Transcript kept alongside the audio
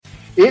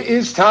It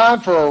is time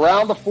for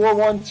Around the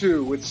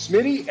 412 with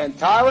Smitty and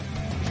Tyler.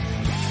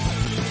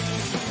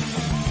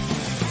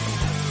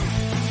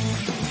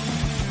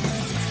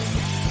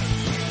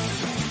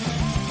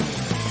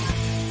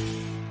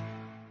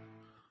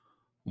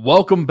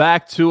 Welcome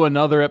back to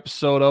another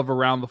episode of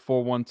Around the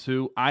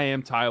 412. I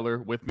am Tyler.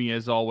 With me,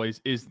 as always,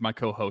 is my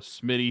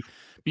co-host Smitty.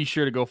 Be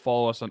sure to go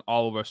follow us on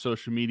all of our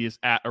social medias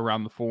at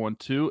Around the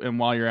 412. And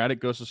while you're at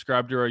it, go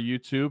subscribe to our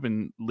YouTube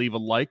and leave a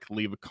like,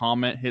 leave a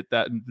comment, hit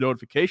that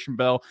notification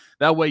bell.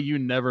 That way you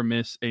never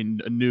miss a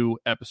new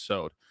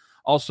episode.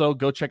 Also,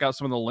 go check out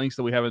some of the links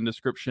that we have in the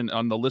description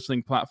on the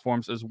listening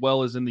platforms as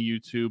well as in the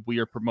YouTube. We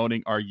are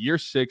promoting our year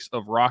 6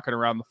 of Rocking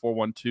Around the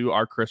 412,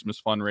 our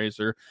Christmas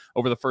fundraiser.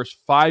 Over the first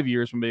 5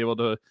 years, we'll be able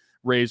to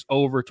raise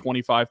over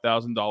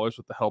 $25,000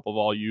 with the help of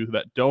all you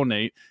that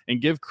donate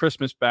and give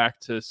Christmas back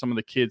to some of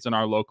the kids in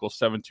our local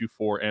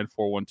 724 and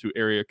 412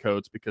 area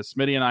codes, because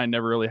Smitty and I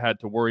never really had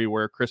to worry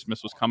where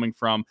Christmas was coming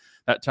from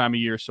that time of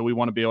year. So we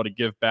want to be able to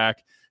give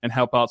back and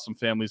help out some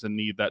families in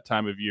need that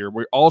time of year.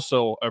 We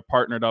also are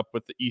partnered up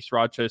with the East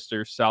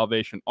Rochester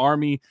Salvation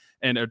Army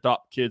and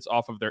adopt kids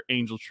off of their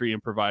angel tree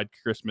and provide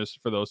Christmas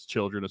for those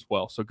children as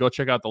well. So go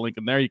check out the link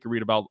in there. You can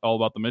read all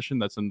about the mission.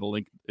 That's in the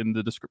link in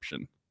the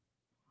description.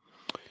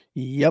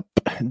 Yep,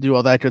 do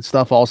all that good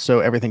stuff. Also,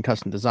 Everything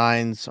Custom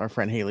Designs, our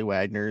friend Haley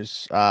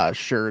Wagner's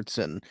shirts,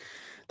 and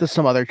there's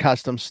some other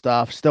custom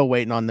stuff. Still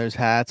waiting on those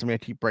hats. I'm gonna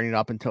keep bringing it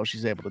up until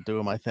she's able to do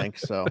them, I think.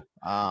 So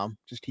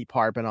just keep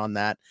harping on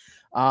that.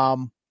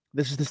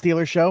 This is the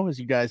Steelers show. As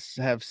you guys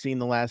have seen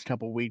the last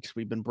couple of weeks,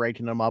 we've been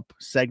breaking them up,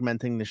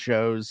 segmenting the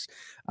shows,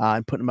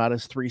 and putting them out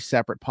as 3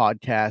 separate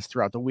podcasts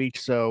throughout the week.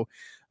 So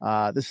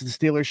this is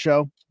the Steelers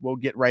show. We'll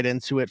get right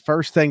into it.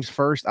 First things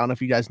first, I don't know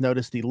if you guys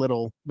noticed the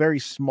little, very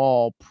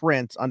small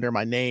print under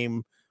my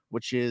name,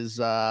 which is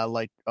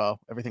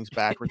everything's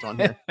backwards on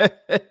here.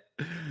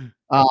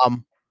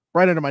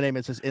 Right under my name,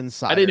 it says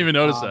Insider. I didn't even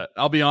notice that.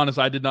 I'll be honest,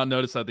 I did not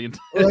notice that the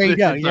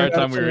entire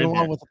time we were in along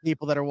here. with the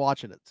people that are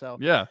watching it. So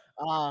yeah.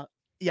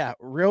 Yeah,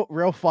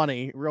 real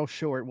funny, real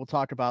short. We'll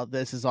talk about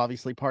this. Is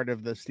obviously part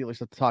of the Steelers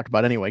to talk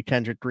about anyway.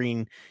 Kendrick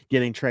Green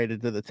getting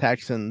traded to the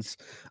Texans.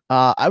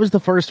 I was the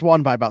first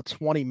one by about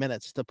 20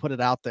 minutes to put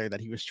it out there that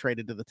he was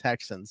traded to the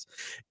Texans.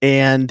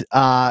 And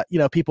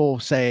people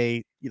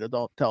say,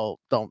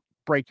 don't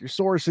break your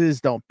sources.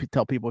 Don't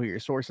tell people who your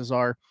sources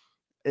are.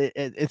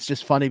 It's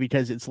just funny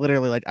because it's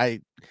literally like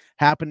I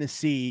happen to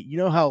see,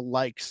 how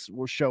likes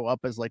will show up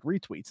as like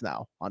retweets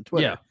now on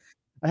Twitter. Yeah.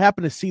 I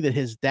happen to see that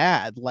his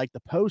dad liked a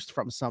post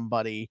from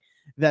somebody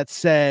that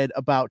said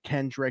about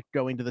Kendrick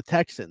going to the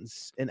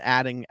Texans and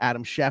adding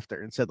Adam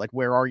Schefter and said, like,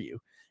 where are you?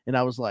 And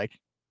I was like,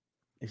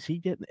 is he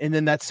getting? And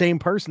then that same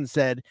person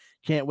said,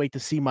 can't wait to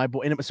see my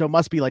boy. And so it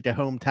must be like a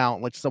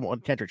hometown, like someone,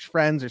 Kendrick's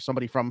friends or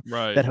somebody from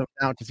that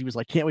hometown. Cause he was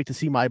like, can't wait to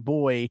see my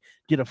boy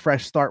get a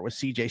fresh start with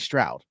CJ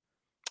Stroud.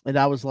 And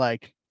I was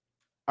like,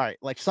 all right,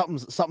 like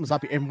something's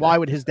up here. And why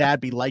would his dad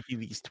be liking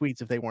these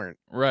tweets if they weren't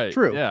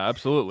true? Yeah,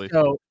 absolutely.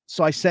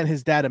 So I sent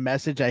his dad a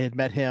message. I had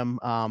met him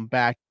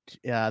back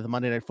the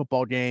Monday Night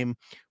Football game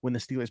when the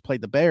Steelers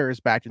played the Bears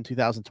back in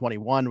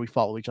 2021. We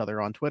follow each other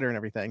on Twitter and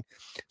everything.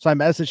 So I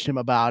messaged him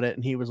about it,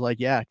 and he was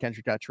like, yeah,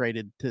 Kendrick got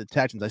traded to the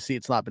Texans. I see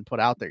it's not been put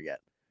out there yet.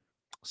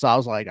 So I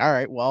was like, all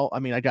right, well, I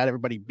mean, I got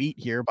everybody beat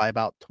here by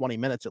about 20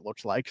 minutes, it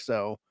looks like.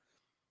 So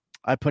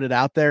I put it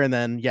out there, and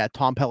then,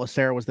 Tom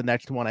Pelissero was the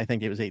next one. I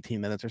think it was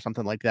 18 minutes or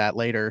something like that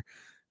later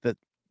that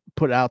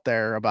put out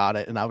there about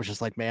it. And I was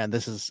just like, man,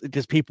 this is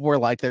just, people were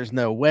like, there's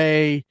no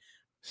way,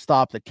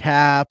 stop the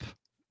cap.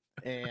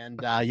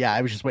 And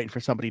I was just waiting for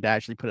somebody to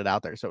actually put it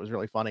out there. So it was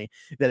really funny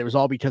that it was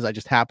all because I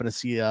just happened to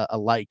see a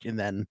like and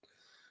then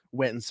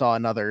went and saw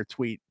another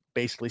tweet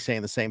basically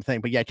saying the same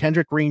thing. But yeah,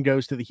 Kendrick Green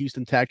goes to the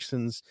Houston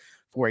Texans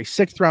for a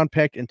 6th round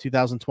pick in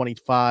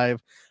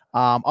 2025.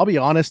 I'll be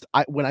honest,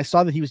 when I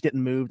saw that he was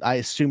getting moved, I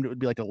assumed it would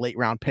be like a late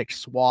round pick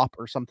swap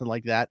or something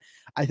like that.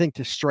 I think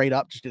to straight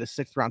up just get a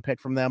 6th round pick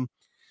from them.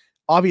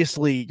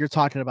 Obviously, you're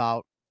talking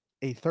about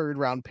a 3rd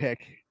round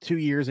pick 2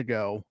 years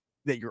ago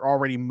that you're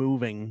already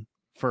moving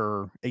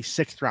for a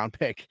 6th round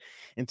pick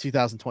in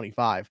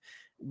 2025.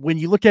 When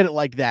you look at it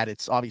like that,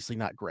 it's obviously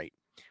not great.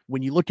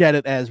 When you look at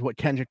it as what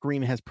Kendrick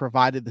Green has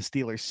provided the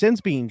Steelers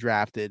since being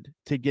drafted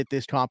to get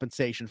this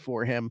compensation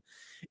for him,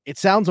 it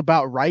sounds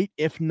about right,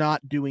 if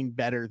not doing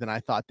better than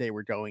I thought they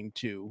were going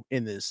to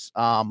in this.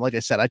 Like I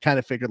said, I kind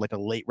of figured like a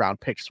late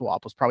round pick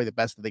swap was probably the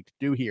best that they could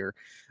do here,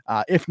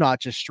 if not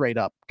just straight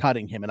up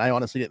cutting him. And I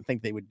honestly didn't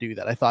think they would do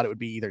that. I thought it would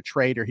be either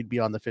trade or he'd be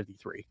on the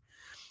 53.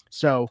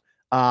 So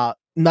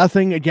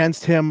nothing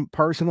against him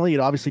personally. It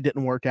obviously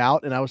didn't work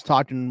out. And I was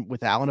talking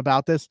with Alan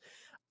about this.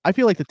 I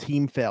feel like the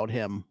team failed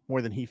him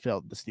more than he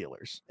failed the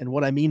Steelers. And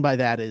what I mean by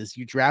that is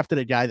you drafted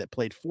a guy that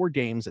played 4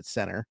 games at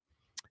center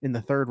in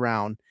the 3rd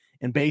round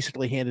and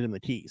basically handed him the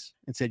keys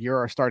and said, you're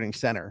our starting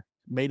center,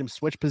 made him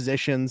switch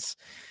positions,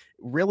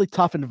 really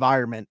tough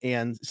environment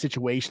and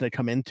situation to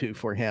come into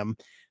for him.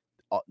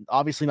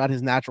 Obviously not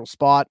his natural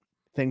spot.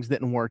 Things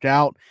didn't work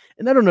out.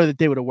 And I don't know that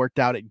they would have worked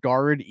out at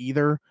guard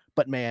either,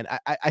 But man,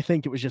 I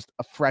think it was just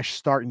a fresh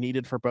start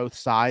needed for both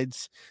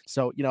sides.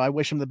 So, I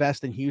wish him the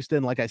best in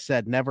Houston. Like I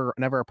said, never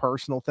a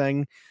personal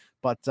thing,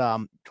 but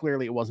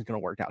clearly it wasn't going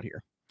to work out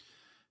here.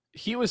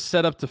 He was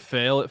set up to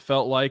fail, it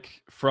felt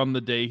like, from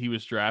the day he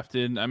was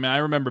drafted. I mean, I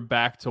remember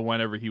back to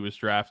whenever he was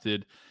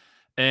drafted,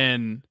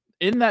 and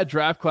in that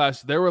draft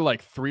class, there were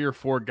like 3 or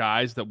 4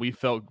 guys that we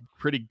felt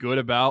pretty good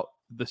about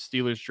the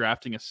Steelers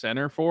drafting a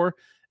center for.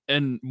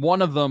 And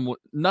none of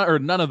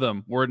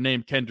them were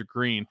named Kendrick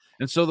Green.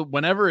 And so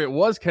whenever it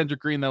was Kendrick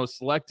Green that was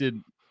selected,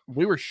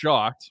 we were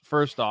shocked,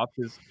 first off,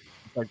 because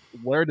like,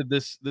 where did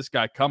this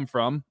guy come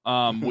from?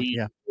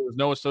 There was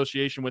no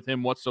association with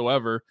him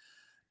whatsoever.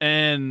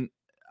 And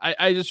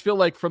I just feel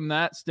like from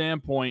that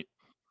standpoint,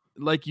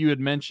 like you had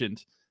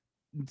mentioned,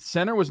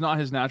 center was not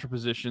his natural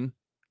position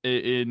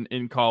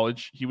in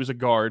college. He was a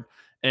guard,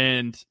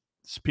 and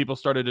people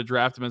started to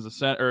draft him as a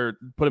center, or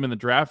put him in the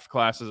draft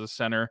class as a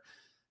center,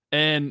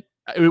 and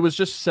it was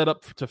just set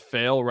up to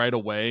fail right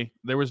away.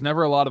 There was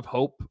never a lot of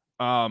hope,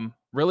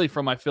 really,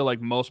 from I feel like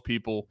most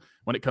people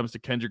when it comes to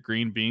Kendrick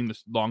Green being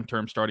this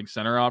long-term starting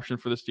center option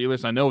for the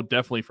Steelers. I know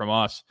definitely from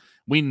us,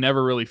 we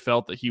never really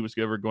felt that he was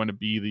ever going to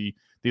be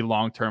the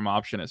long-term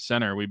option at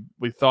center.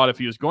 We thought if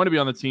he was going to be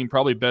on the team,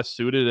 probably best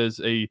suited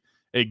as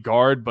a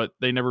guard, but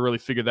they never really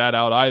figured that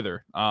out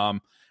either.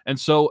 And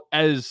so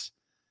as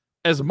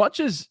much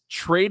as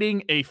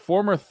trading a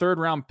former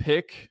 3rd-round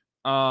pick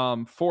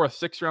for a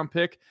 6th-round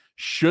pick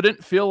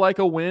shouldn't feel like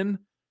a win,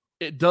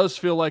 it does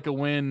feel like a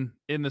win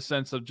in the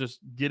sense of just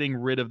getting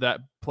rid of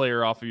that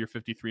player off of your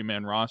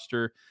 53-man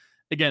roster.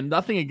 Again,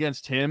 nothing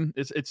against him.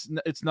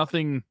 It's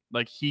nothing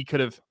like he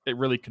could have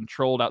really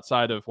controlled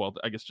outside of, well,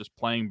 I guess just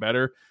playing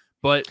better.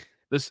 But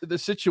the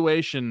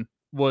situation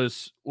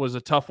was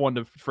a tough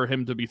one for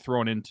him to be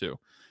thrown into.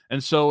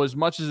 And so as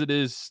much as it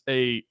is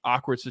a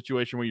awkward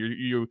situation where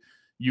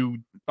you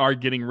are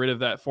getting rid of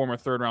that former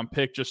 3rd-round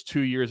pick just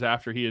 2 years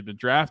after he had been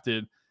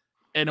drafted,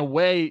 in a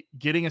way,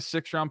 getting a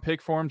 6th-round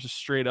pick for him just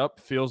straight up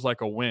feels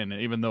like a win,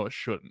 even though it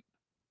shouldn't.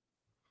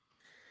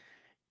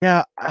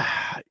 Yeah,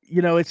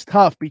 it's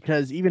tough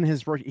because even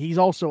he's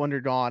also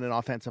undergone an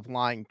offensive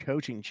line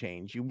coaching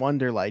change. You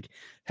wonder, like,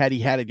 had he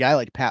had a guy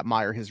like Pat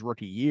Meyer his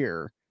rookie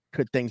year,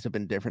 could things have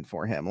been different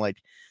for him?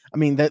 Like, I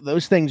mean,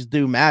 those things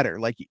do matter.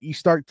 Like, you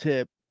start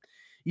to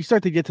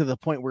get to the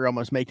point where you're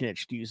almost making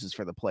excuses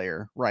for the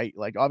player, right?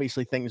 Like,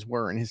 obviously things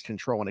were in his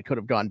control and it could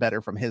have gone better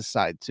from his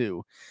side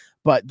too.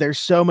 But there's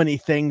so many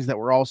things that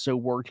were also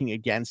working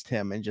against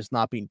him and just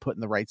not being put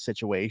in the right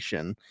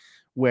situation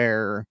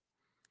where,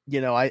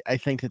 I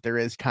think that there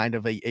is kind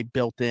of a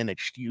built-in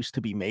excuse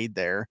to be made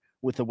there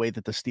with the way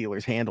that the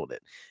Steelers handled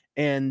it.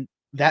 And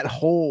that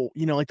whole,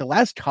 like the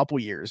last couple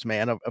years,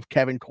 man, of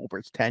Kevin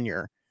Colbert's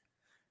tenure,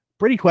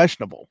 pretty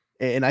questionable.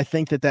 And I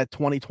think that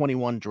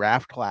 2021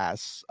 draft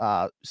class,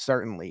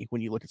 certainly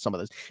when you look at some of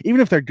those, even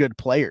if they're good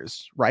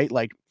players, right?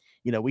 Like,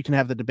 we can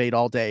have the debate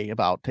all day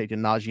about taking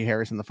Najee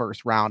Harris in the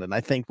 1st round. And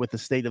I think with the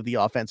state of the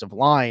offensive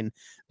line,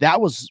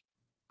 that was,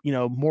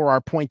 more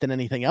our point than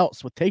anything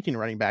else with taking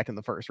running back in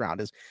the 1st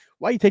round is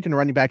why are you taking a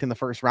running back in the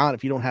 1st round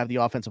if you don't have the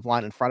offensive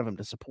line in front of him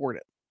to support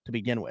it to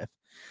begin with?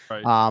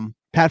 Right.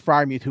 Pat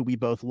Freiermuth, who we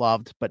both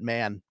loved, but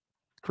man,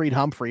 Creed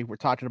Humphrey, we're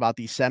talking about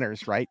these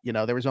centers, right?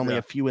 There was only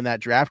a few in that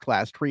draft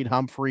class. Creed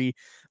Humphrey,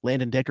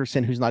 Landon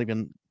Dickerson, who's not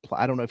even,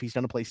 I don't know if he's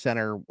going to play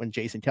center when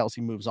Jason Kelce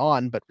moves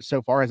on, but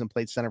so far hasn't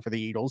played center for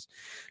the Eagles.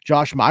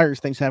 Josh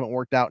Myers, things haven't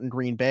worked out in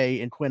Green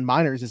Bay, and Quinn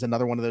Miners is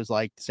another one of those,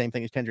 like, same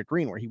thing as Kendrick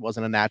Green, where he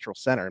wasn't a natural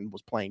center and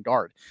was playing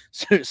guard.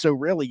 So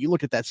really, you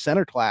look at that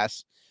center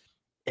class,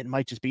 it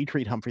might just be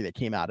Creed Humphrey that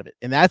came out of it.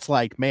 And that's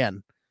like,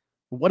 man,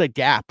 what a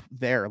gap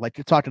there. Like,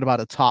 you're talking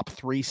about a top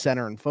 3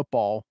 center in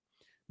football,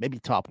 maybe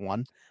top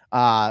 1,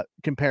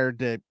 compared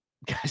to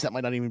guys that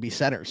might not even be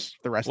centers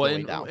the rest of the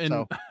way down.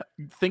 So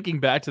thinking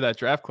back to that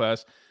draft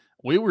class,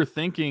 we were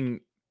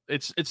thinking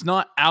it's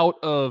not out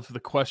of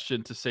the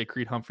question to say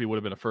Creed Humphrey would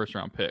have been a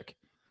 1st-round pick.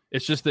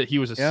 It's just that he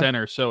was a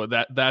center, so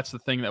that's the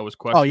thing that was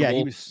questionable. Oh yeah,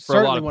 he was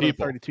for a lot of of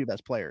people. One of the 32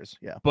 best players.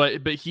 Yeah,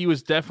 but he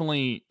was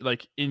definitely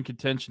like in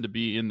contention to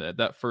be in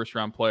that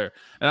 1st-round player.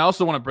 And I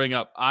also want to bring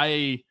up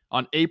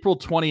on April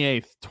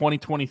 28th,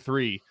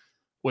 2023,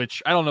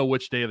 which I don't know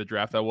which day of the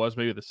draft that was,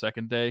 maybe the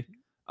 2nd day.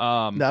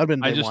 That would have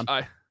been day one.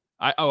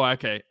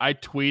 I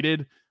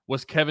tweeted,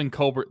 was Kevin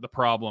Colbert the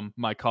problem?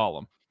 My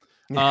column.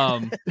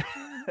 And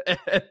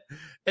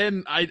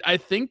I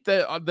think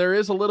that there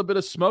is a little bit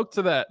of smoke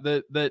to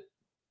that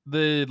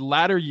the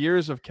latter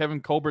years of Kevin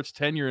Colbert's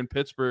tenure in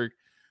Pittsburgh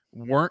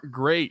weren't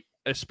great,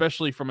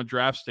 especially from a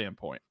draft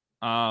standpoint.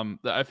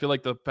 I feel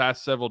like the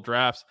past several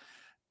drafts,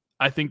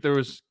 I think there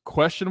was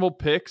questionable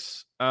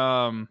picks,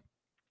 and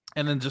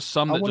then just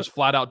some that just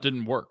flat out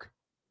didn't work.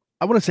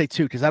 I want to say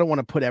too, because I don't want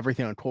to put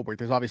everything on Colbert.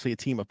 There's obviously a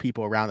team of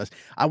people around this.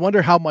 I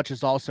wonder how much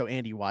is also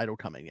Andy Weidel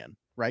coming in,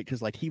 right?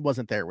 Because like he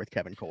wasn't there with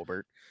Kevin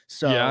Colbert.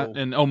 So yeah,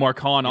 and Omar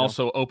Khan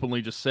also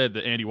openly just said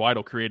that Andy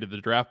Weidel created the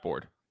draft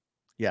board.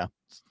 Yeah.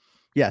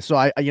 Yeah. So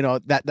I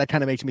that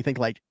kind of makes me think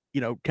like,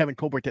 Kevin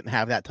Colbert didn't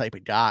have that type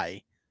of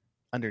guy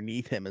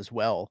underneath him as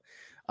well.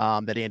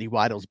 that Andy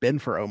Weidl's been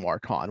for Omar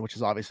Khan, which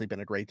has obviously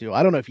been a great deal.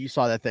 I don't know if you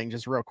saw that thing,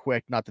 just real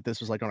quick, not that this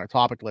was like on our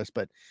topic list,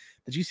 but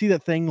did you see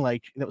that thing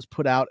like that was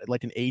put out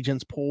like an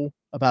agents poll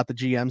about the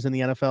GMs in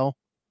the NFL?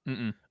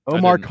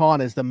 Omar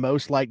Khan is the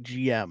most liked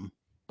GM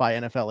by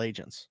NFL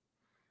agents.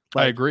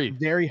 Like, I agree.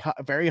 Very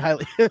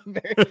highly,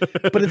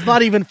 but it's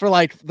not even for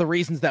like the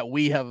reasons that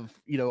we have,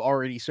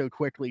 already so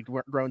quickly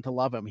grown to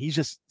love him. He's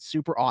just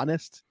super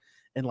honest.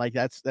 And like,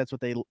 that's what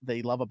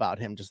they love about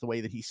him, just the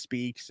way that he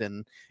speaks.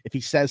 And if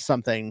he says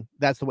something,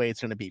 that's the way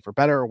it's going to be, for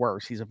better or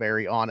worse. He's a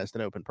very honest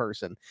and open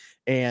person.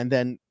 And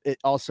then it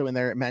also in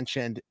there, it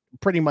mentioned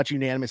pretty much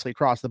unanimously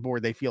across the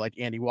board, they feel like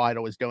Andy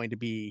Weidl is going to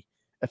be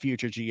a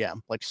future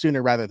GM, like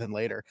sooner rather than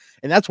later.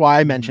 And that's why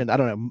I mentioned, I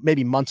don't know,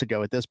 maybe months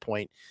ago at this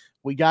point,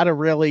 we got to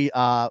really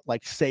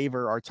like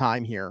savor our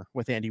time here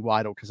with Andy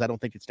Weidl, because I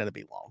don't think it's going to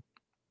be long.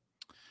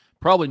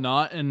 Probably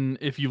not. And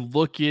if you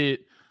look at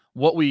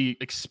what we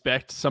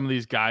expect some of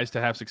these guys to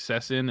have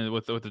success in, and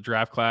with the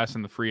draft class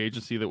and the free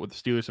agency that what the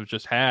Steelers have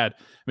just had,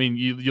 I mean,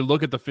 you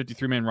look at the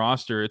 53-man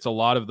roster, it's a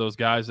lot of those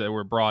guys that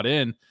were brought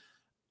in.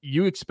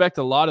 You expect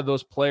a lot of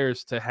those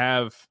players to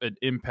have an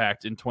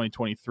impact in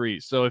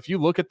 2023. So if you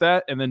look at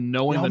that and then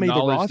knowing the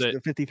knowledge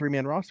that the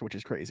 53-man roster, which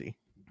is crazy.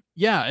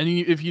 Yeah, and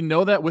if you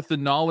know that with the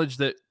knowledge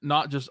that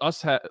not just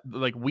us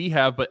like we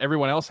have, but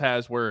everyone else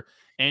has, where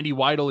Andy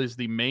Weidl is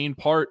the main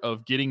part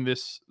of getting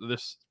this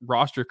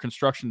roster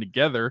construction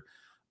together,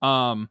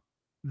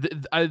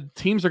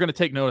 teams are going to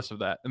take notice of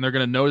that, and they're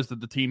going to notice that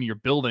the team you're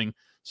building.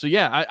 So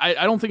yeah,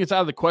 I don't think it's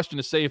out of the question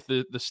to say if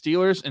the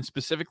Steelers, and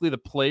specifically the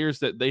players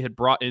that they had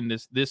brought in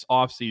this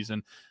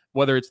offseason,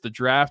 whether it's the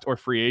draft or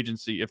free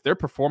agency, if they're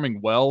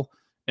performing well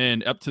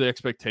and up to the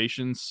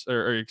expectations,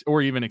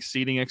 or even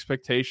exceeding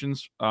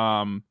expectations,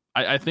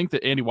 I think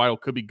that Andy Weidl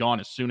could be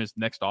gone as soon as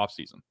next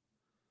offseason.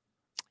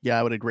 Yeah,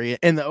 I would agree.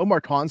 And the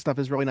Omar Khan stuff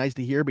is really nice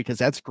to hear, because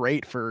that's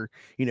great for,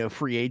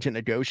 free agent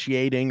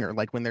negotiating, or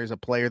like when there's a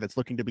player that's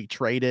looking to be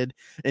traded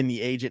and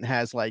the agent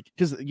has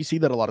because you see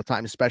that a lot of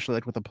times, especially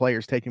like with the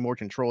players taking more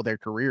control of their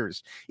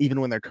careers, even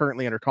when they're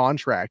currently under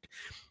contract.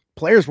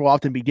 Players will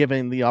often be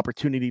given the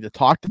opportunity to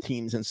talk to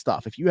teams and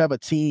stuff. If you have a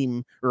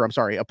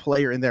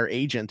player in their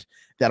agent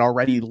that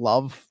already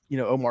love,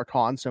 Omar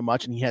Khan so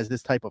much, and he has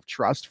this type of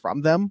trust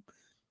from them,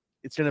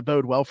 it's going to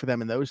bode well for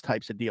them in those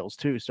types of deals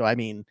too. So, I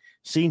mean,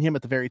 seeing him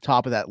at the very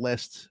top of that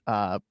list,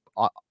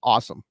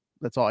 awesome.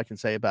 That's all I can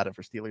say about it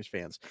for Steelers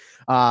fans.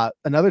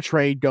 Another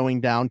trade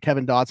going down,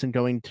 Kevin Dotson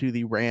going to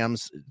the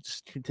Rams,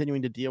 just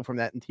continuing to deal from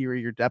that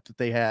interior depth that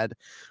they had.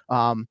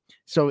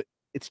 So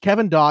it's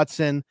Kevin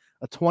Dotson,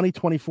 a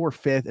 2024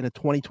 fifth and a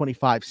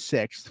 2025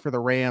 sixth for the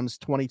Rams,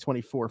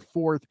 2024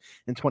 fourth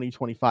and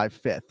 2025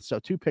 fifth. So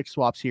 2 pick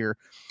swaps here.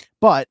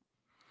 But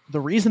the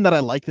reason that I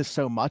like this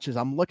so much is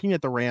I'm looking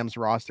at the Rams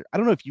roster. I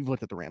don't know if you've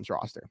looked at the Rams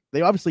roster.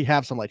 They obviously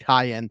have some like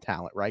high-end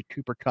talent, right?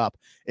 Cooper Kupp,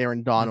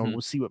 Aaron Donald.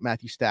 We'll see what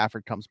Matthew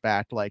Stafford comes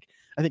back. Like,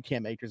 I think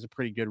Cam Akers is a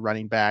pretty good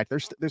running back.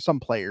 There's some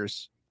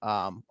players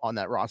on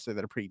that roster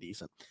that are pretty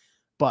decent.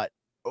 But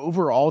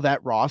overall,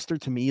 that roster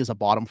to me is a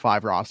bottom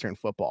 5 roster in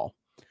football.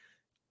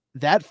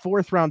 That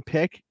 4th round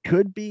pick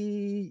could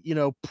be,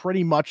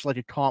 pretty much like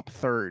a comp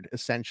third,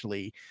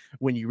 essentially,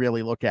 when you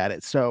really look at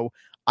it. So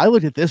I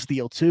looked at this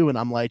deal too, and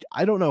I'm like,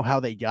 I don't know how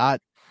they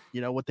got,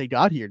 what they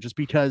got here, just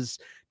because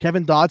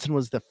Kevin Dotson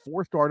was the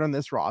 4th guard on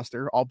this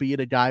roster,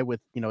 albeit a guy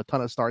with, a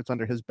ton of starts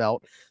under his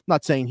belt. I'm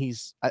not saying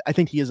I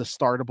think he is a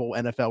startable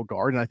NFL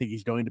guard, and I think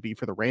he's going to be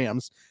for the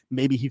Rams.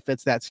 Maybe he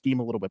fits that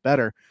scheme a little bit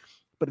better,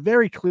 but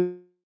very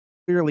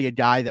clearly a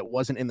guy that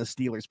wasn't in the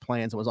Steelers'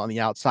 plans and was on the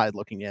outside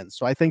looking in.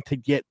 So I think to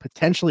get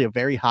potentially a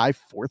very high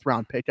 4th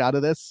round pick out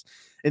of this,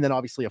 and then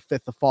obviously a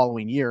 5th the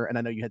following year, and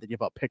I know you had to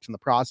give up picks in the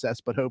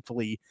process, but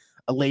hopefully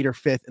a later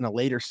 5th and a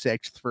later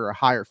 6th for a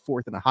higher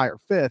 4th and a higher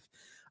 5th,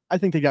 I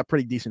think they got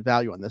pretty decent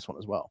value on this one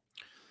as well.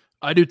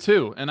 I do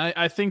too. And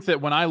I think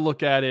that when I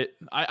look at it,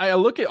 I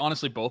look at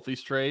honestly both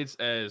these trades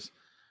as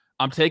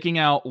I'm taking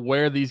out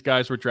where these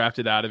guys were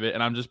drafted out of it,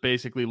 and I'm just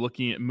basically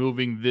looking at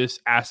moving this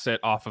asset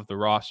off of the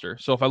roster.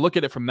 So if I look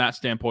at it from that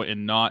standpoint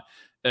and not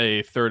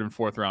a 3rd and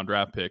 4th round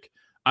draft pick,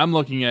 I'm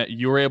looking at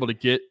you were able to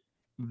get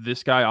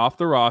this guy off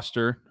the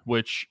roster,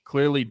 which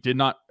clearly did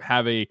not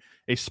have a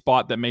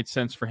spot that made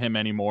sense for him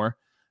anymore.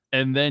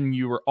 And then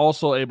you were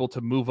also able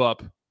to move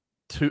up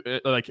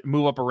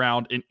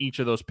around in each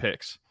of those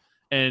picks.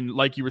 And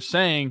like you were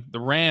saying, the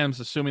Rams,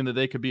 assuming that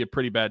they could be a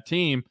pretty bad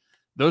team,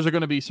 those are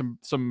going to be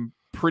some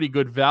pretty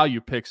good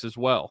value picks as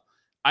well.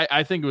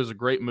 I think it was a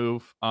great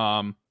move.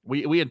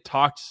 We had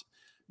talked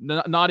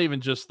not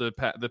even just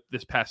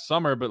this past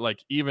summer, but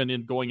like even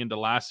in going into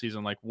last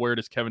season, like where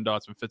does Kevin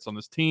Dotson fits on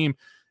this team?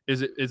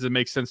 Is it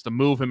make sense to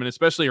move him? And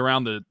especially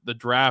around the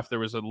draft, there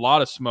was a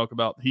lot of smoke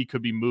about he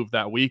could be moved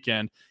that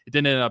weekend. It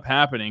didn't end up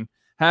happening.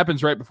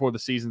 Happens right before the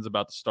season's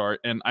about to start.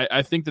 And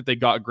I think that they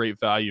got great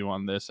value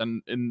on this.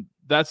 And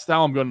that's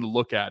how I'm going to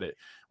look at it.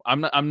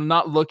 I'm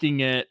not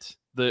looking at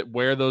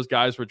where those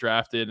guys were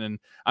drafted, and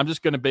I'm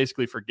just going to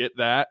basically forget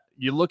that.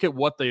 You look at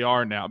what they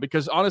are now,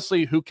 because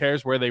honestly, who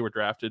cares where they were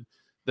drafted?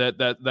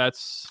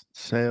 That's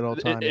say it all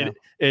the time.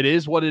 It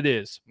is what it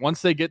is.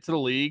 Once they get to the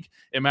league,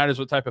 it matters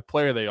what type of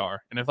player they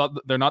are. And if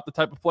they're not the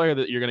type of player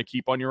that you're going to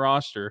keep on your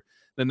roster,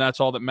 then that's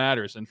all that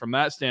matters. And from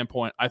that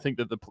standpoint, I think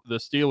that the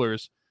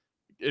Steelers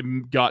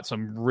got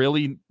some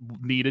really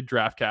needed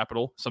draft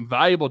capital, some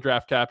valuable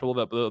draft capital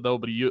that they'll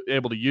be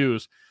able to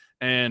use,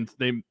 and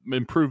they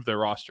improved their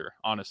roster,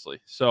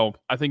 honestly. So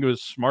I think it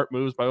was smart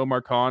moves by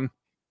Omar Khan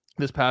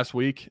this past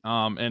week,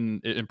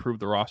 and it improved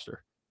the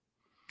roster.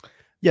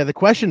 Yeah, the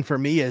question for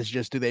me is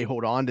just, do they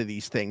hold on to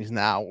these things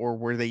now, or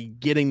were they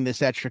getting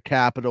this extra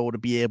capital to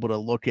be able to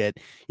look at,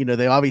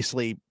 they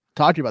obviously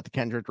talked about the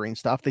Kendrick Green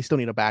stuff. They still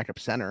need a backup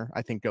center,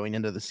 I think, going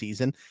into the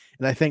season.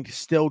 And I think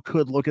still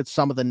could look at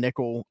some of the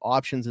nickel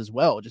options as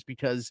well, just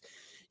because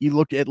you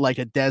look at like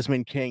a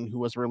Desmond King who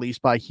was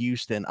released by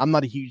Houston. I'm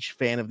not a huge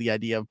fan of the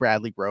idea of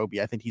Bradley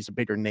Roby. I think he's a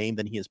bigger name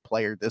than he is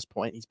player at this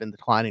point. He's been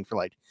declining for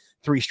like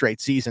 3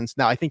 straight seasons.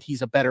 Now, I think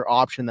he's a better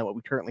option than what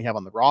we currently have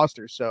on the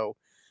roster. So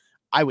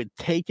I would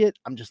take it.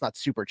 I'm just not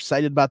super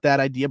excited about that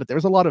idea, but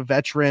there's a lot of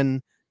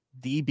veteran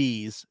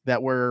DBs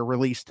that were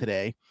released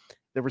today.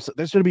 There's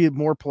going to be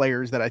more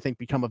players that I think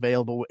become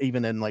available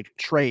even in like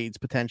trades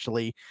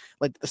potentially.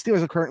 Like the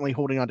Steelers are currently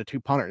holding on to 2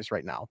 punters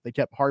right now. They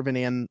kept Harvin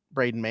and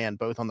Braden Mann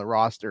both on the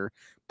roster,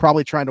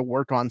 probably trying to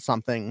work on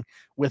something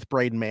with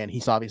Braden Mann.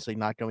 He's obviously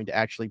not going to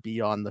actually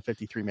be on the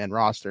 53-man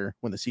roster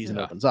when the season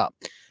opens up.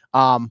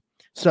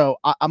 So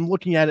I'm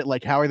looking at it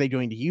like, how are they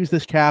going to use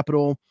this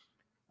capital?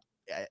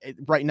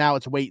 Right now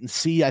it's wait and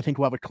see. I think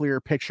we'll have a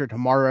clearer picture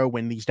tomorrow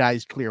when these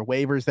guys clear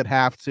waivers that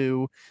have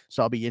to.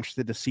 So I'll be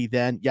interested to see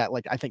then. Yeah,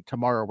 like I think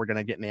tomorrow we're going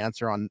to get an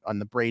answer on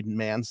the Braden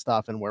Mann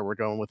stuff and where we're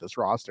going with this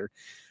roster.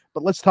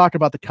 But let's talk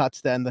about the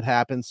cuts then that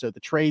happened. So the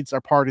trades are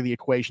part of the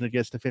equation that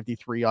gets to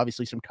 53.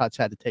 Obviously some cuts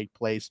had to take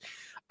place.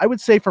 I would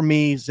say for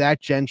me,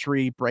 Zach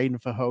Gentry, Braden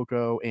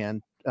Fehoko,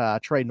 and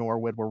Trey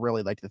Norwood were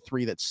really like the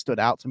 3 that stood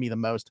out to me the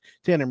most.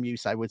 Tanner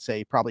Muse, I would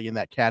say probably in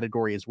that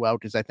category as well,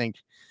 because I think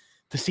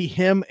to see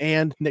him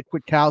and Nick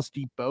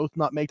Kwiatkowski both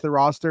not make the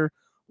roster,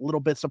 a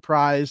little bit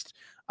surprised.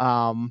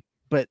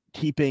 But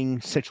keeping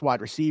 6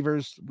 wide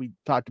receivers, we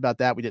talked about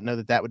that. We didn't know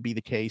that would be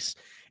the case.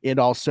 And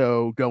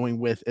also going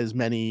with as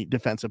many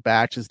defensive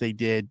backs as they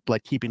did,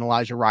 like keeping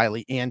Elijah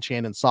Riley and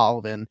Chandon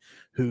Sullivan,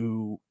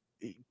 who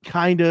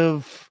kind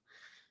of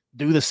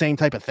do the same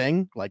type of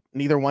thing. Like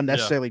neither one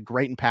necessarily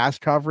great in pass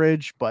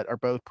coverage, but are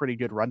both pretty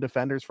good run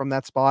defenders from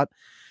that spot.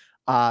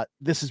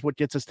 This is what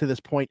gets us to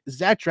this point.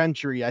 Zach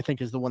Gentry, I think,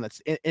 is the one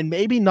that's, and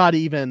maybe not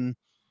even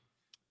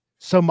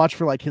so much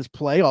for like his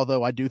play,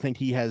 although I do think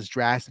he has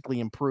drastically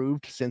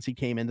improved since he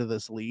came into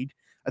this league.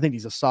 I think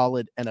he's a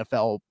solid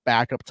NFL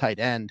backup tight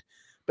end,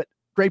 but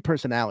great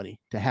personality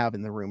to have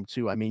in the room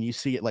too. I mean, you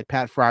see it like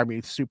Pat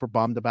Freiermuth, super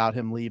bummed about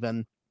him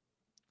leaving.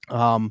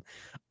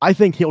 I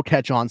think he'll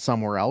catch on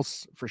somewhere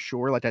else for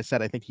sure. Like I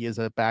said, I think he is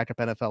a backup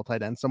NFL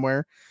tight end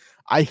somewhere.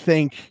 I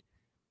think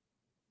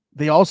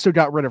they also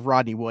got rid of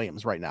Rodney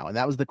Williams right now. And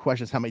that was the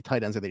question, is how many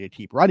tight ends are they going to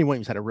keep? Rodney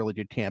Williams had a really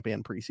good camp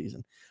and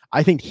preseason.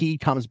 I think he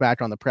comes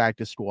back on the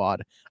practice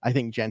squad. I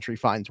think Gentry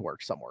finds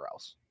work somewhere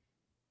else.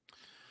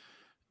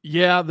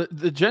 Yeah,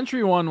 the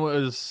Gentry one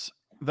was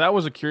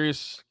a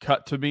curious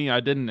cut to me. I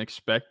didn't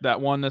expect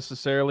that one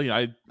necessarily.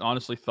 I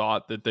honestly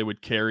thought that they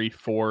would carry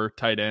 4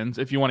 tight ends,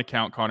 if you want to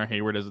count Connor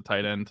Hayward as a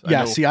tight end.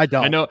 Yeah, I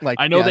don't. I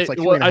know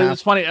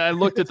it's funny. I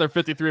looked at their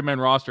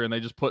 53-man roster and they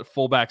just put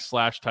fullback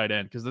 / tight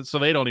end so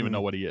they don't even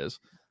know what he is.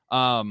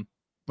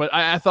 But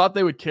I thought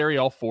they would carry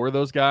all 4 of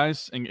those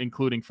guys,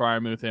 including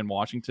Freiermuth and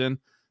Washington.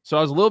 So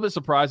I was a little bit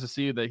surprised to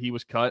see that he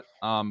was cut.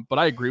 But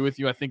I agree with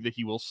you. I think that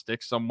he will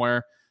stick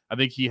somewhere. I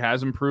think he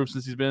has improved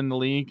since he's been in the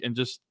league, and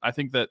just I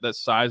think that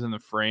size in the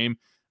frame,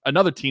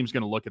 another team's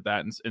going to look at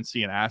that and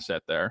see an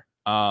asset there.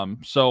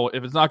 So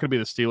if it's not going to be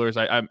the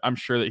Steelers, I'm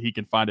sure that he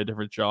can find a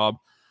different job.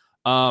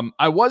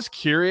 I was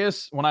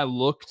curious when I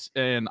looked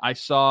and I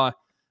saw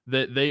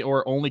that they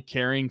are only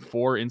carrying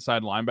 4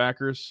 inside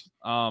linebackers.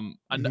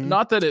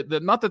 Not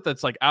that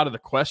that's like out of the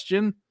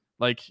question,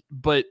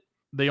 but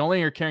they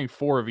only are carrying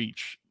 4 of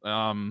each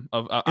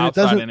of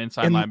outside and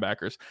inside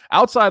linebackers.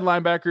 Outside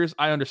linebackers,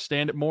 I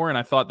understand it more, and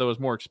I thought that was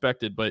more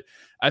expected. But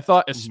I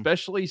thought,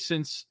 especially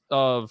since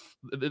of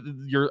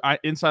your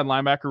inside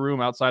linebacker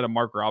room outside of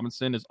Mark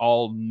Robinson is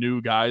all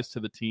new guys to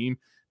the team,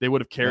 they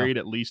would have carried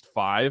at least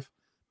 5.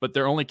 But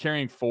they're only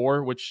carrying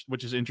 4, which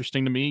is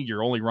interesting to me.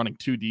 You're only running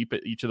 2 deep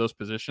at each of those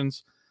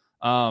positions.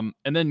 And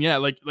then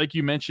like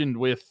you mentioned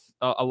with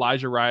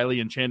Elijah Riley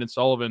and Chandon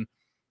Sullivan,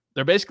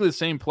 they're basically the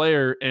same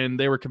player, and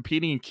they were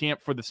competing in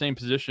camp for the same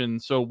position.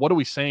 So what are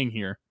we saying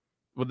here?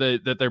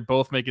 That they're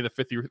both making the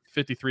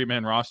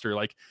 53-man roster?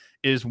 Like,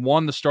 is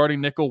one the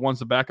starting nickel, one's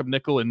the backup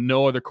nickel, and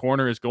no other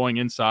corner is going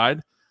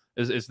inside?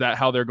 Is that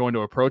how they're going to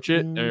approach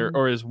it,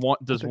 or is one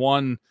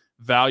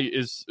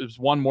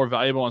one more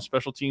valuable on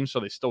special teams,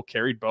 so they still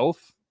carried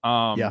both?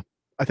 Yeah.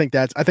 I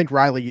think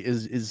Riley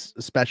is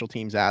a special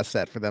teams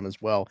asset for them as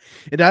well,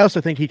 and I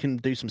also think he can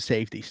do some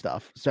safety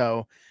stuff.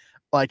 So.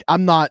 Like,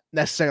 I'm not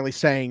necessarily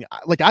saying,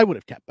 like, I would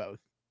have kept both.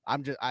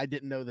 I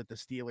didn't know that the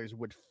Steelers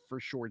would for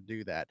sure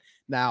do that.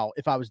 Now,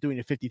 if I was doing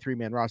a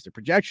 53-man roster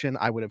projection,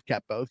 I would have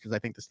kept both because I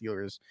think the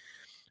Steelers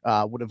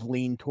would have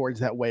leaned towards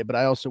that way, but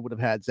I also would have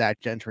had Zach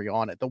Gentry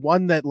on it. The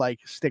one that like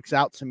sticks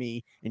out to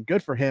me, and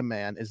good for him,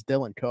 man, is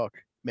Dylan Cook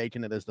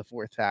making it as the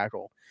fourth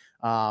tackle.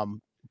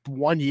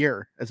 1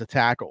 year as a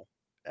tackle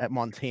at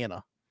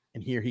Montana,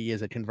 and here he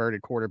is a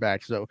converted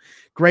quarterback. So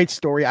great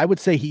story. I would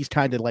say he's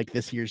kind of like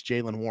this year's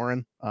Jaylen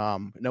Warren.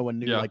 No one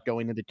knew like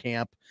going into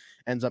camp,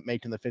 ends up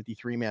making the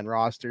 53-man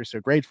roster. So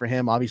great for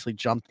him. Obviously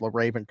jumped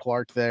LaRaven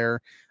Clark there,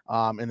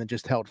 and then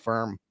just held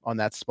firm on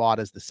that spot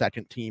as the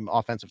second team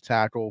offensive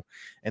tackle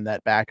and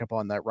that backup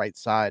on that right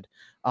side.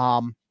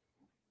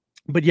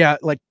 But yeah,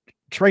 like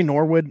Trey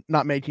Norwood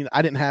not making,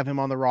 I didn't have him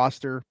on the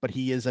roster, but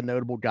he is a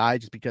notable guy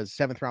just because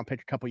 7th round pick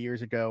a couple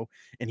years ago,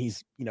 and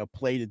he's,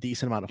 played a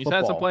decent amount of football.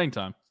 He's had some playing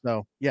time.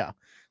 So yeah.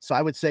 So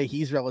I would say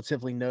he's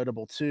relatively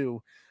notable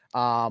too.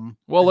 Well,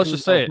 let's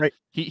just say it.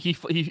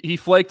 He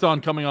flaked on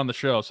coming on the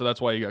show, so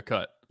that's why he got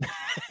cut.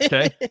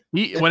 Okay.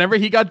 Whenever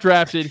he got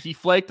drafted, he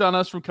flaked on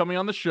us from coming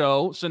on the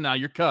show, so now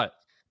you're cut.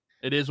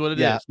 It is what it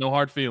is. No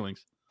hard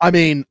feelings. I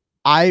mean,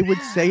 I would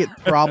say it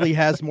probably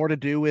has more to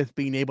do with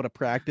being able to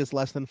practice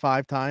less than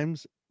 5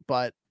 times,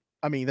 but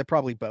I mean, they're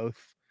probably both.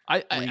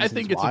 I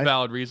think it's a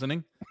valid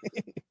reasoning.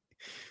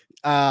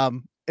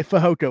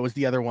 Fehoko was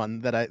the other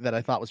one that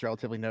I thought was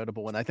relatively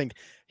notable, and I think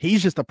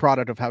he's just a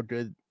product of how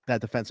good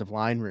that defensive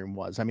line room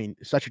was. I mean,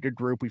 such a good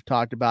group. We've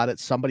talked about it.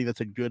 Somebody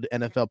that's a good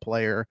NFL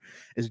player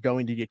is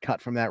going to get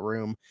cut from that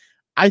room.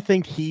 I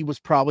think he was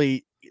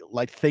probably,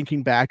 like,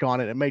 thinking back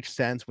on it, it makes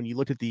sense when you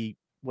look at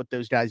what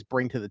those guys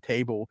bring to the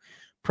table.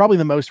 Probably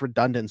the most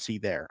redundancy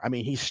there. I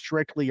mean, he's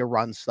strictly a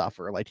run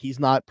stuffer. Like, he's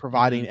not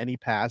providing any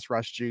pass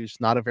rush juice,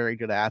 not a very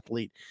good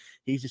athlete.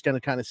 He's just going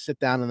to kind of sit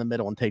down in the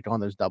middle and take on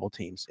those double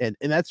teams. And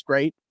that's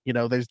great.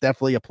 There's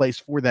definitely a place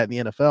for that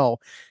in the NFL.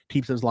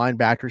 Keeps those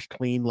linebackers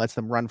clean, lets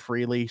them run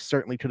freely.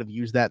 Certainly could have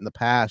used that in the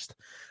past.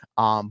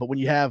 But when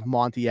you have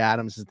Monty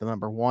Adams as the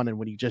number 1, and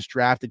when you just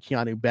drafted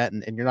Keanu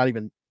Benton, and you're not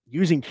even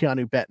using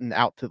Keanu Benton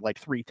out to like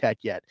 3 tech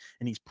yet,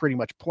 and he's pretty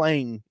much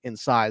playing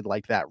inside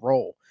like that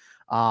role.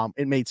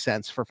 It made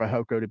sense for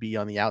Fehoko to be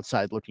on the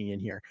outside looking in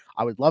here.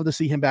 I would love to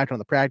see him back on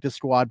the practice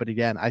squad, but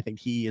again, I think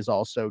he is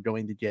also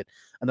going to get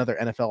another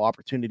NFL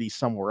opportunity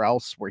somewhere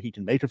else where he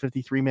can make a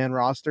 53-man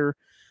roster.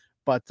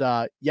 But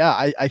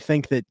I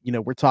think that,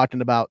 we're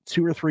talking about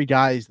 2 or 3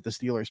 guys that the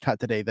Steelers cut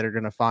today that are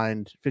going to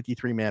find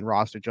 53-man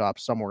roster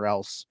jobs somewhere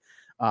else,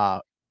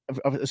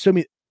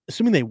 assuming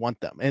they want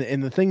them.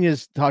 And the thing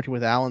is, talking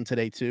with Alan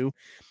today too,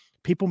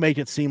 people make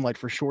it seem like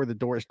for sure the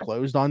door is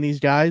closed on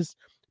these guys.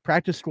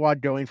 Practice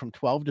squad going from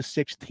 12 to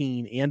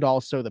 16, and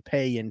also the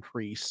pay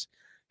increase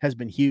has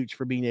been huge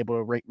for being able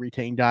to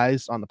retain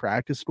guys on the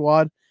practice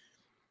squad.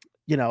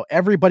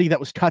 Everybody that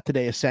was cut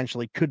today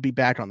essentially could be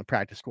back on the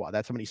practice squad.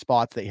 That's how many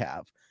spots they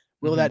have.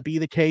 Will that be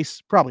the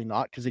case? Probably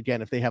not, because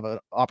again, if they have an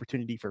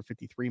opportunity for a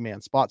 53-man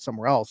spot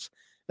somewhere else,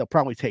 they'll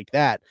probably take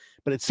that.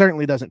 But it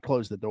certainly doesn't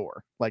close the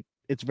door. Like,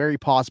 it's very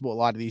possible a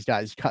lot of these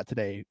guys cut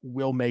today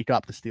will make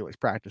up the Steelers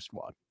practice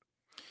squad.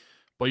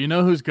 Well,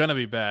 who's going to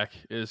be back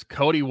is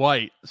Cody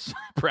White,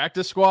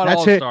 practice squad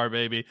all-star,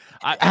 baby.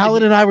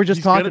 Alan and I were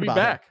just talking about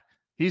back.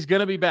 He's going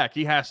to be back.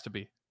 He has to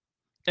be.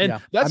 And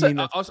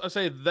I'll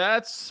say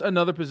that's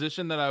another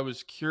position that I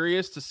was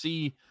curious to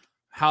see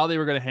how they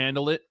were going to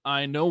handle it.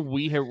 I know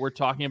we're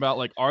talking about,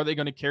 like, are they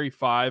going to carry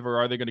 5 or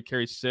are they going to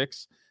carry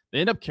 6?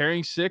 They end up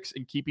carrying 6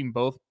 and keeping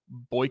both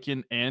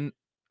Boykin and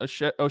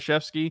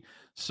Olszewski.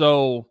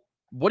 So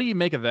what do you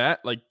make of that?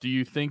 Like, do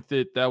you think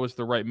that was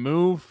the right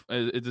move?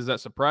 Does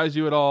that surprise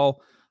you at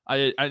all?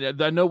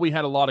 I know we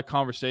had a lot of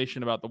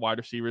conversation about the wide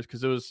receivers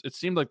because it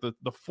seemed like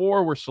the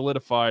 4 were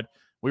solidified.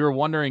 We were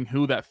wondering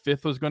who that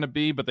 5th was going to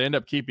be, but they end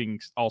up keeping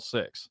all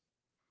 6.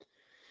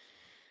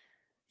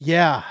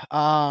 Yeah,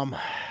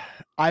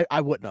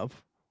 I wouldn't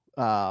have.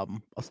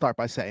 I'll start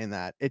by saying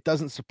that it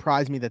doesn't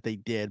surprise me that they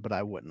did, but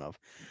I wouldn't have.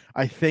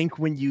 I think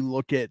when you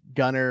look at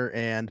Gunner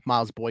and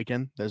Miles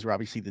Boykin, those were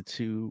obviously the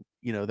 2,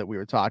 that we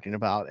were talking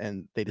about,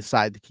 and they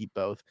decided to keep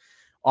both.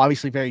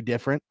 Obviously very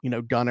different.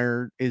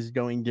 Gunner is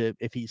going to,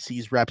 if he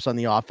sees reps on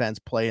the offense,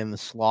 play in the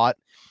slot,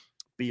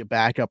 be a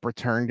backup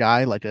return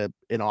guy, like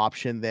an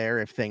option there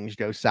if things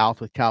go south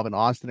with Calvin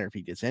Austin or if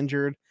he gets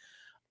injured.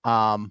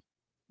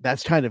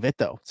 That's kind of it,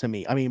 though, to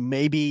me. I mean,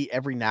 maybe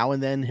every now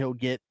and then he'll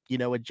get,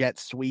 a jet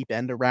sweep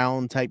end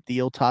around type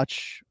deal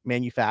touch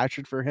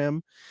manufactured for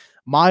him.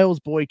 Miles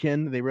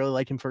Boykin, they really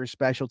like him for his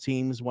special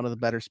teams, one of the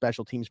better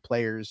special teams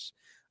players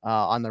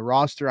on the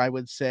roster, I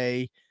would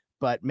say.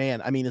 But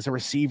man, I mean, as a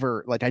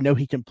receiver, like, I know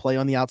he can play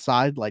on the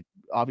outside, like,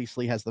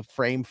 obviously has the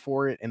frame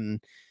for it.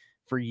 And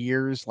for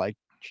years, like,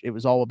 it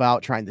was all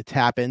about trying to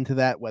tap into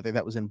that, whether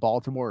that was in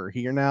Baltimore or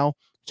here now.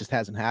 It just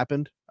hasn't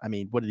happened. I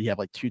mean, what did he have,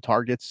 like 2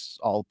 targets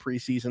all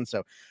preseason?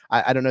 So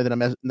I don't know that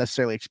I'm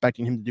necessarily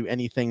expecting him to do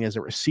anything as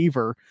a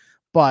receiver,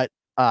 but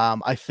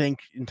I think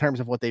in terms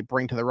of what they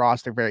bring to the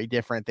roster, very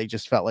different. They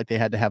just felt like they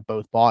had to have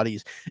both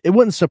bodies. It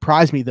wouldn't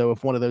surprise me though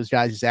if one of those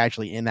guys is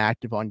actually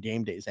inactive on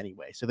game days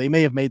anyway. So they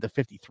may have made the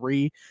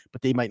 53,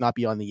 but they might not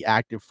be on the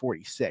active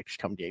 46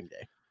 come game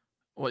day.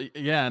 Well,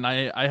 yeah, and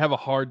I have a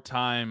hard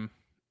time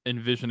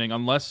envisioning,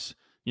 unless,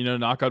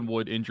 knock on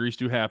wood, injuries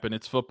do happen.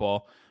 It's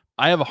football.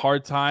 I have a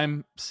hard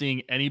time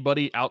seeing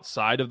anybody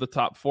outside of the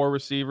top 4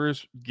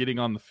 receivers getting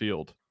on the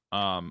field.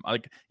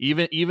 Like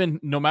even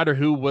no matter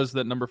who was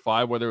that number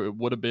 5, whether it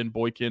would have been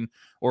Boykin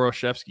or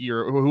Olszewski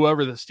or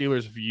whoever the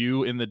Steelers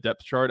view in the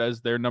depth chart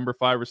as their number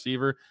 5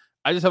 receiver,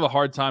 I just have a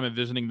hard time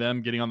envisioning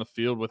them getting on the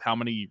field with how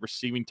many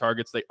receiving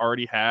targets they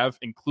already have,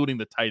 including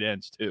the tight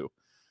ends too.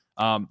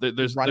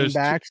 There's running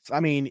backs. I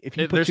mean, if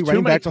you put there's two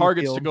too many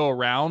targets to go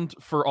around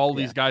for all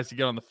these guys to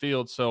get on the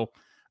field. So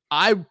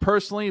I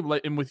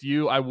personally, and with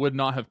you, I would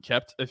not have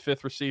kept a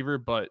 5th receiver,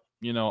 but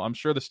I'm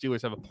sure the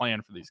Steelers have a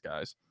plan for these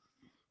guys.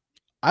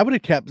 I would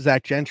have kept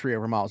Zach Gentry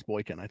over Miles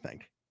Boykin, I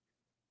think.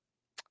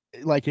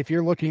 Like, if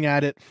you're looking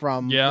at it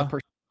from the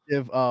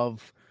perspective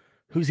of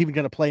who's even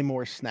going to play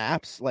more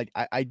snaps, like,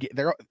 I get,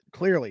 they're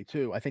clearly,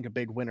 too, I think a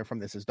big winner from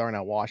this is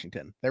Darnell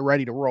Washington. They're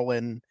ready to roll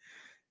in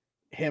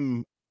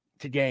him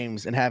to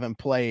games and have him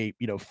play,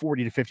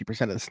 40 to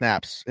 50% of the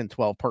snaps in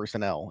 12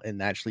 personnel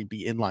and actually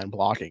be inline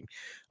blocking.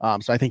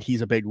 So I think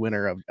he's a big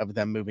winner of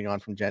them moving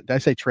on from Did I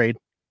say trade?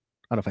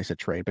 I don't know if I said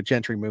trade, but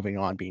Gentry moving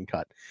on, being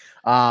cut.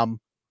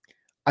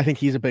 I think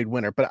he's a big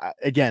winner. But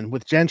again,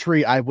 with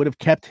Gentry, I would have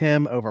kept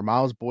him over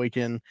Miles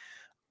Boykin.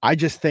 I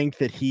just think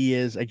that he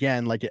is,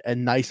 again, like a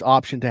nice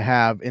option to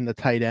have in the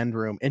tight end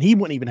room. And he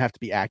wouldn't even have to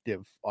be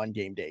active on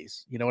game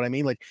days. You know what I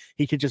mean? Like,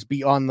 he could just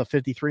be on the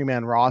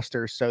 53-man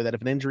roster so that if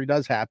an injury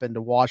does happen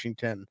to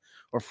Washington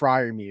or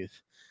Freiermuth,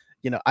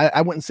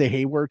 I wouldn't say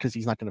Hayward because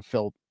he's not going to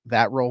fill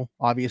that role,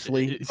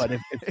 obviously. But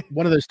if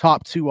one of those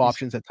top 2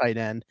 options at tight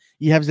end,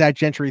 you have Zach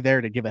Gentry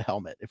there to give a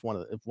helmet if one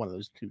of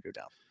those 2 go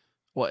down.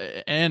 Well,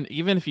 and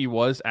even if he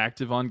was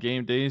active on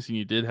game days and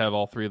you did have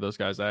all 3 of those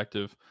guys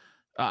active,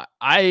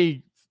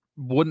 I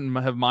wouldn't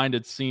have